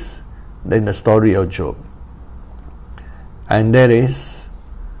in this, in the story of Job. And that is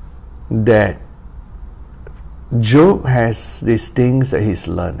that Job has these things that he's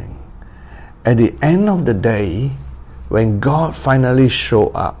learning. At the end of the day, when God finally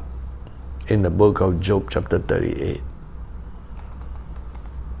showed up in the book of Job chapter 38.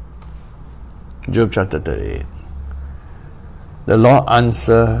 Job chapter 38. The Lord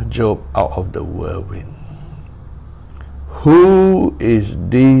answered Job out of the whirlwind. Who is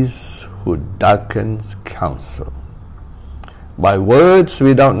this who darkens counsel? By words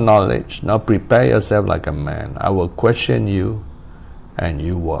without knowledge, now prepare yourself like a man. I will question you, and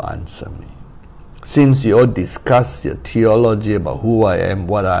you will answer me. Since you all discuss your theology about who I am,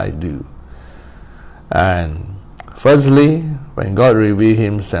 what I do. And firstly, when God revealed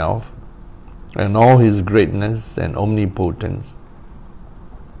Himself and all His greatness and omnipotence,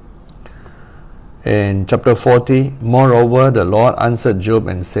 in chapter 40, moreover, the Lord answered Job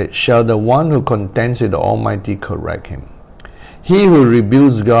and said, shall the one who contends with the Almighty correct him? He who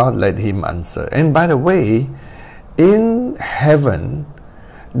rebukes God, let him answer. And by the way, in heaven,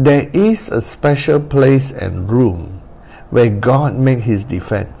 there is a special place and room where God makes His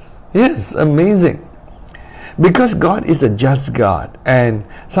defense. Yes, amazing. Because God is a just God, and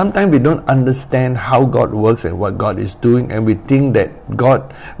sometimes we don't understand how God works and what God is doing, and we think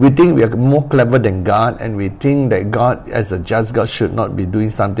we are more clever than God, and we think that God as a just God should not be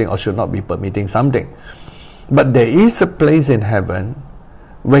doing something or should not be permitting something. But there is a place in heaven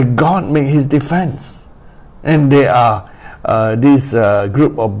where God makes His defense, and there are this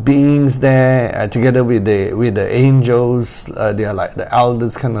group of beings there together with the angels. They are like the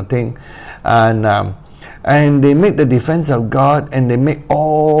elders kind of thing, and they make the defense of God, and they make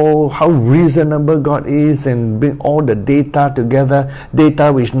all how reasonable God is, and bring all the data together,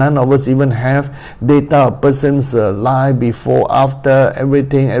 data which none of us even have, data of person's life before, after,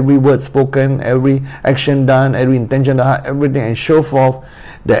 everything, every word spoken, every action done, every intention done, everything, and so forth,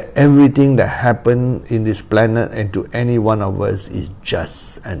 that everything that happened in this planet and to any one of us is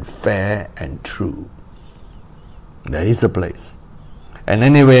just and fair and true. There is a place. And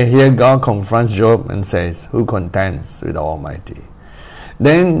anyway, here God confronts Job and says, who contends with the Almighty?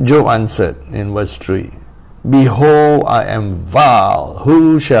 Then Job answered in verse 3, behold, I am vile.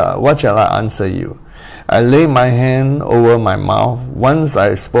 What shall I answer you? I lay my hand over my mouth. Once I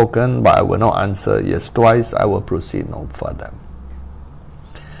have spoken, but I will not answer. Yes, twice I will proceed no further.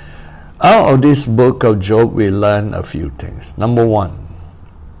 Out of this book of Job, we learn a few things. Number one,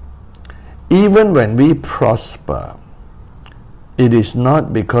 even when we prosper, it is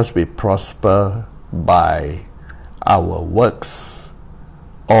not because we prosper by our works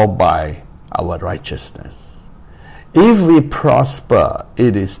or by our righteousness. If we prosper,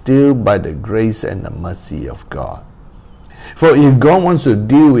 it is still by the grace and the mercy of God. For if God wants to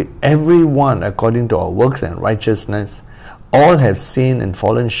deal with everyone according to our works and righteousness, All have sinned and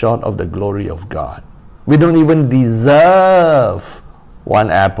fallen short of the glory of God. We don't even deserve one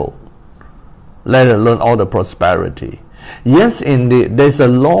apple, let alone all the prosperity. Yes, indeed, there's a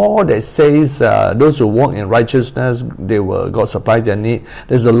law that says those who walk in righteousness, God supply their need.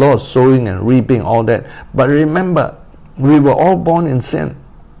 There's a law of sowing and reaping, all that. But remember, we were all born in sin.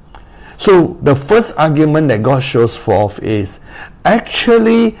 So the first argument that God shows forth is,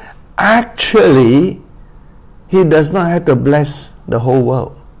 actually, He does not have to bless the whole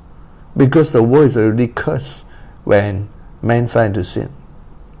world, because the world is already cursed when man fell into sin.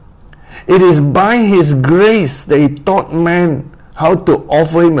 It is by His grace that He taught man how to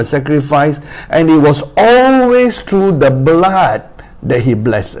offer Him a sacrifice, and it was always through the blood that He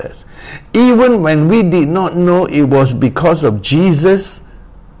blessed us. Even when we did not know it was because of Jesus,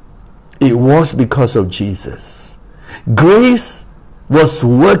 it was because of Jesus. Grace was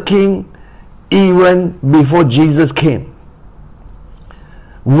working even before Jesus came.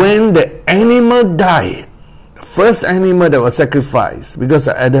 When the animal died, the first animal that was sacrificed because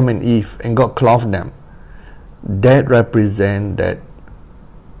of Adam and Eve, and God clothed them, that represents that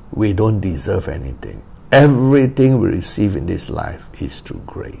we don't deserve anything. Everything we receive in this life is through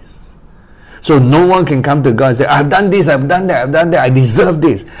grace. So no one can come to God and say, I've done this, I've done that, I've done that, I deserve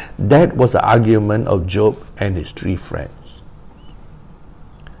this. That was the argument of Job and his 3 friends.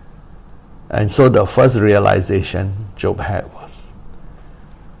 And so the first realization Job had was,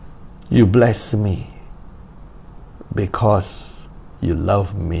 you bless me because you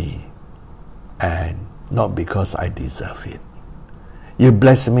love me and not because I deserve it. You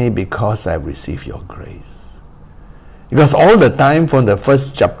bless me because I receive your grace. Because all the time from the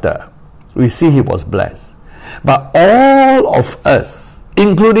first chapter, we see he was blessed. But all of us,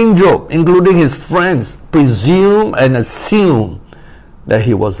 including Job, including his friends, presume and assume that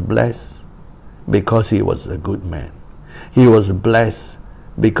he was blessed because he was a good man. He was blessed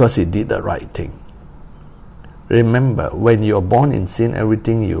because he did the right thing. Remember, when you're born in sin,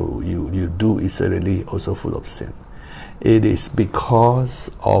 everything you do is really also full of sin. It is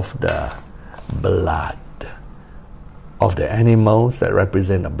because of the blood of the animals that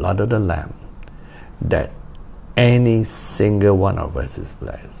represent the blood of the Lamb that any single one of us is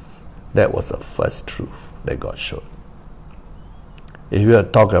blessed. That was the first truth that God showed. If you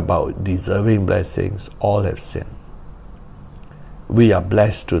talk about deserving blessings, all have sinned. We are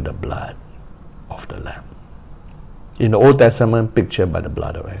blessed through the blood of the Lamb. In the Old Testament, pictured by the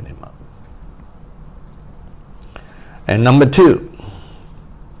blood of animals. And number 2,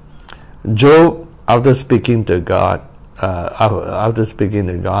 Job, after speaking to God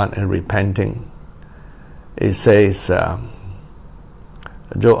and repenting, it says,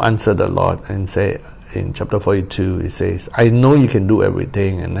 Job answered the Lord and said, in chapter 42, it says, I know you can do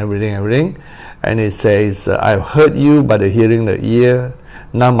everything. And it says, I've heard you by the hearing of the ear.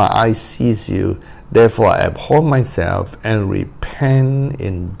 Now my eye sees you. Therefore I abhor myself and repent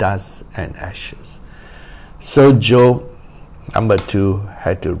in dust and ashes. So Job, number 2,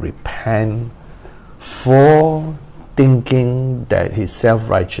 had to repent for thinking that his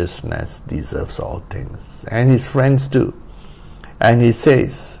self-righteousness deserves all things. And his friends too. And he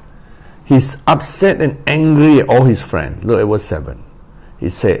says, he's upset and angry at all his friends. Look at verse 7. He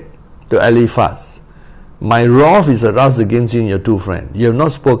said to Eliphaz, my wrath is aroused against you and your 2 friends. You have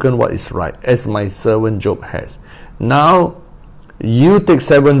not spoken what is right, as my servant Job has. Now you take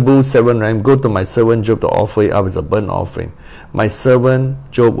 7 bulls, 7 rams, go to my servant Job to offer it up as a burnt offering. My servant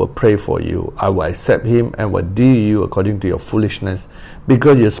Job will pray for you. I will accept him and will deal you according to your foolishness,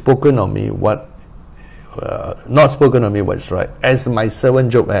 because you have spoken of me not spoken of me what is right, as my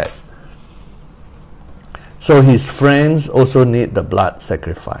servant Job has. So his friends also need the blood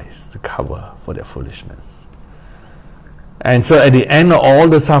sacrifice to cover for their foolishness. And so at the end of all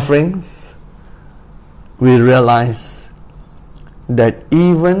the sufferings, we realize that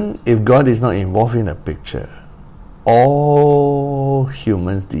even if God is not involved in the picture, all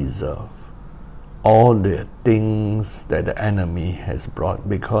humans deserve all the things that the enemy has brought,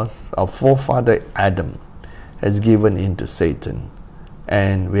 because our forefather Adam has given in to Satan,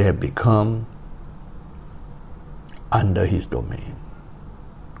 and we have become under his domain.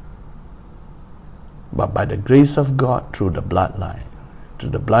 But by the grace of God, through the bloodline, through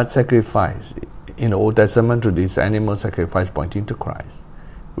the blood sacrifice, in the Old Testament, through this animal sacrifice pointing to Christ,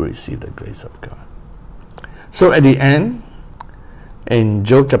 we receive the grace of God. So at the end, in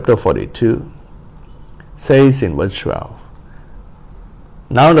Job chapter 42, says in verse 12,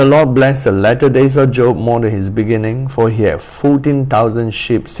 now the Lord blessed the latter days of Job more than his beginning, for he had 14,000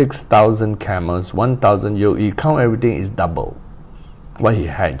 sheep, 6,000 camels, 1,000 yoke. You count everything, is double what he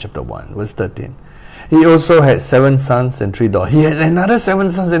had in chapter 1, verse 13. He also had 7 sons and 3 daughters. He had another 7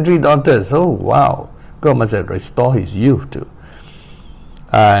 sons and 3 daughters. Oh, wow. God must have restored his youth too.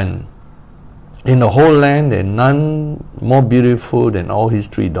 And in the whole land, there are none more beautiful than all his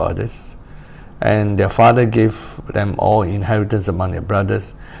 3 daughters. And their father gave them all inheritance among their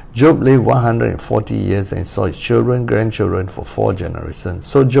brothers. Job lived 140 years and saw his children, grandchildren for 4 generations.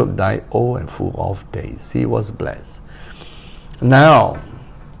 So Job died old and full of days. He was blessed. Now,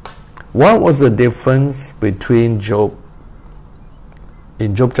 what was the difference between Job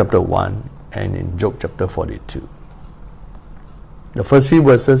in Job chapter 1 and in Job chapter 42? The first few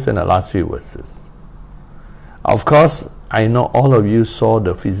verses and the last few verses. Of course, I know all of you saw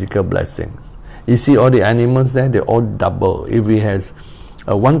the physical blessings. You see all the animals there, they all double. If we had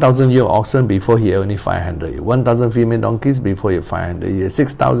a 1,000-year oxen, before he had only 500. 1,000 female donkeys, before he had 500. He had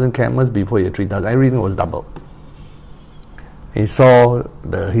 6,000 camels, before he had 3,000. Everything was double. He saw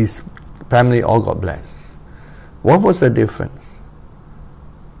his family all got blessed. What was the difference?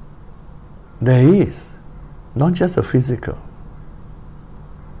 There is not just a physical.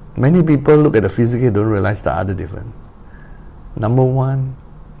 Many people look at the physical and don't realize the other difference. Number one,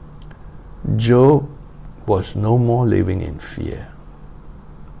 Job was no more living in fear.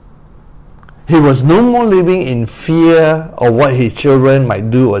 He was no more living in fear of what his children might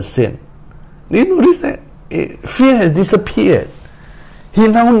do or sin. Do you notice that? Fear has disappeared. He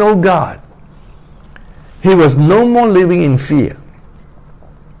now knows God. He was no more living in fear.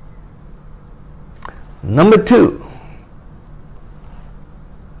 Number two,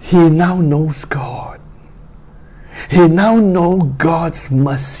 he now knows God. He now knows God's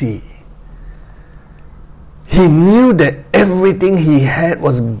mercy. He knew that everything he had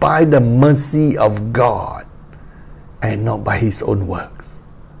was by the mercy of God and not by his own works.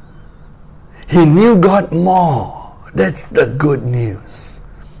 He knew God more. That's the good news.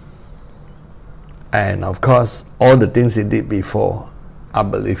 And of course, all the things he did before, I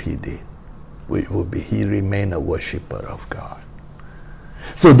believe he did. Which would be he remained a worshipper of God.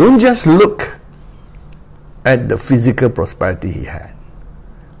 So don't just look at the physical prosperity he had.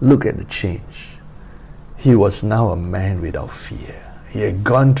 Look at the change. He was now a man without fear. He had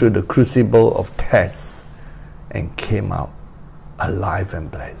gone through the crucible of tests and came out alive and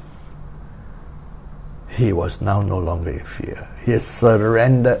blessed. He was now no longer in fear. He had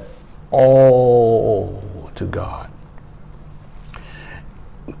surrendered all to God.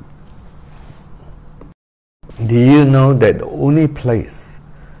 Do you know that the only place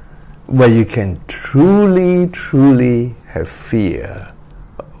where you can truly have fear,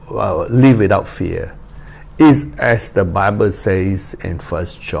 live without fear, is as the Bible says in 1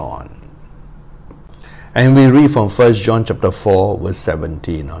 John. And we read from 1 John chapter 4 verse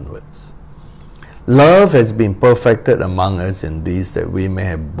 17 onwards. Love has been perfected among us in this, that we may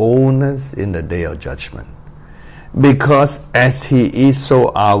have boldness in the day of judgment. Because as he is, so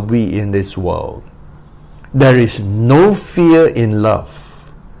are we in this world. There is no fear in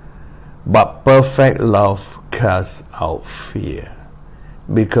love, but perfect love casts out fear,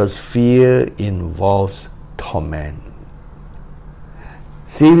 because fear involves torment.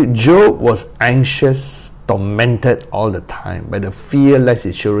 See, Job was anxious, tormented all the time by the fear lest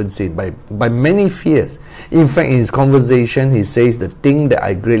his children sin, by many fears. In fact, in his conversation, he says, the thing that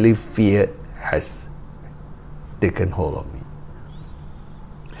I greatly feared has taken hold of me.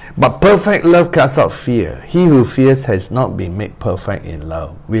 But perfect love casts out fear. He who fears has not been made perfect in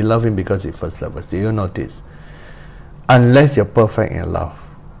love. We love him because he first loved us. Do you notice? Unless you're perfect in love,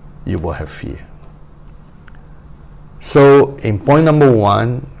 you will have fear. So, in point number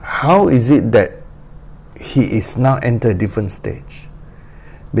 1, how is it that he is now entered a different stage?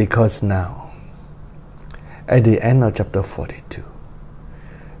 Because now, at the end of chapter 42,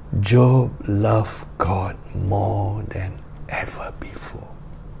 Job loved God more than ever before.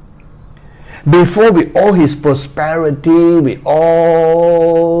 Before, with all his prosperity, with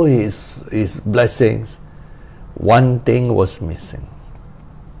all his blessings, one thing was missing.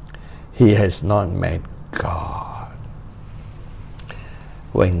 He has not met God.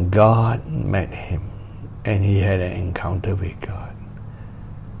 When God met him and he had an encounter with God,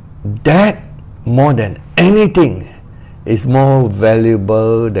 that more than anything is more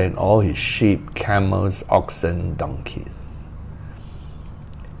valuable than all his sheep, camels, oxen, donkeys.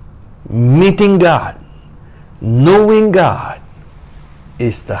 Meeting God, knowing God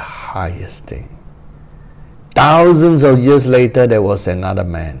is the highest thing. Thousands of years later, there was another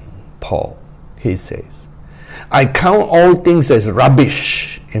man, Paul. He says, I count all things as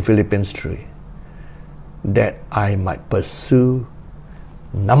rubbish, in Philippians 3, that I might pursue,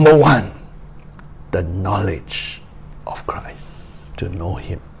 number 1, the knowledge of Christ, to know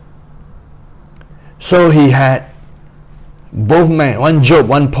him. So he had both men, one Job,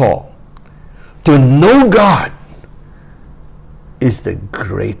 one Paul. To know God is the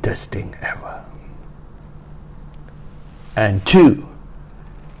greatest thing ever. And two,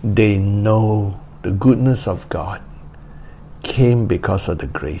 they know the goodness of God came because of the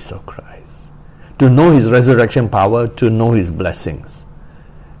grace of Christ. To know his resurrection power, to know his blessings.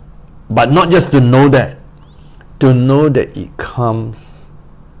 But not just to know that, to know that it comes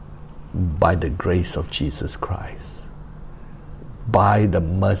by the grace of Jesus Christ, by the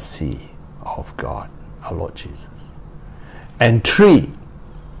mercy of God, our Lord Jesus. And three,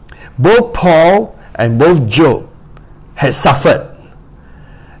 both Paul and both Job had suffered.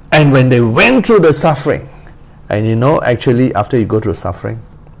 And when they went through the suffering, and you know, actually, after you go through suffering,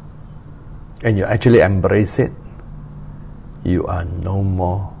 and you actually embrace it, you are no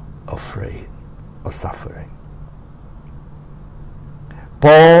more afraid of suffering.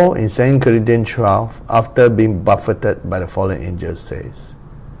 Paul in 2 Corinthians 12, after being buffeted by the fallen angel,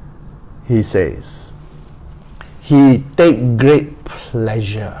 he says, he take great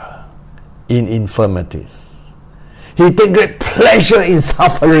pleasure in infirmities. He take great pleasure in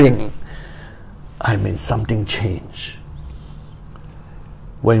suffering. I mean, something changed.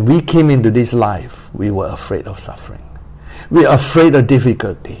 When we came into this life, we were afraid of suffering. We are afraid of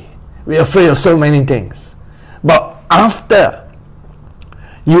difficulty. We are afraid of so many things. But after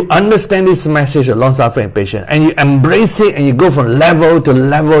you understand this message of long-suffering and patience, and you embrace it, and you go from level to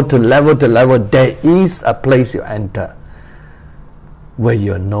level to level to level, there is a place you enter where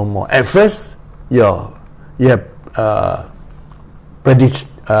you're no more. At first, you have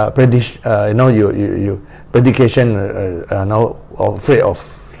predication, afraid of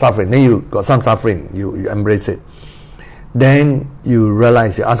suffering. Then you got some suffering, you embrace it. Then you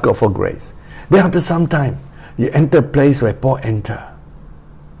realize, you ask God for grace. Then after some time, you enter a place where Paul entered.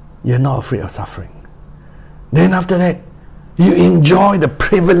 You're not afraid of suffering. Then after that, you enjoy the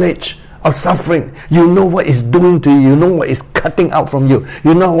privilege of suffering. You know what it's doing to you. You know what it's cutting out from you.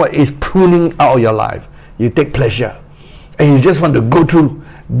 You know what it's pruning out of your life. You take pleasure. And you just want to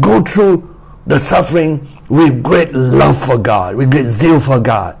go through the suffering with great love for God, with great zeal for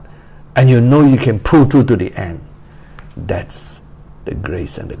God. And you know you can pull through to the end. That's the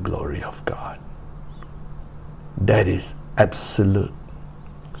grace and the glory of God. That is absolute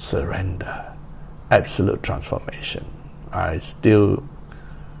surrender, absolute transformation. I still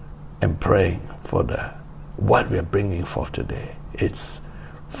am praying for what we are bringing forth today. It's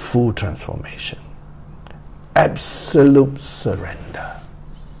full transformation, absolute surrender,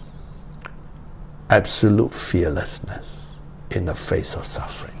 absolute fearlessness in the face of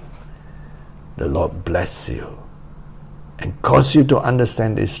suffering. The Lord bless you and cause you to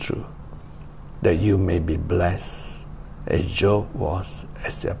understand this truth, that you may be blessed as Job was,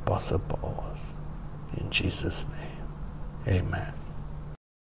 as the Apostle Paul was. In Jesus' name, amen.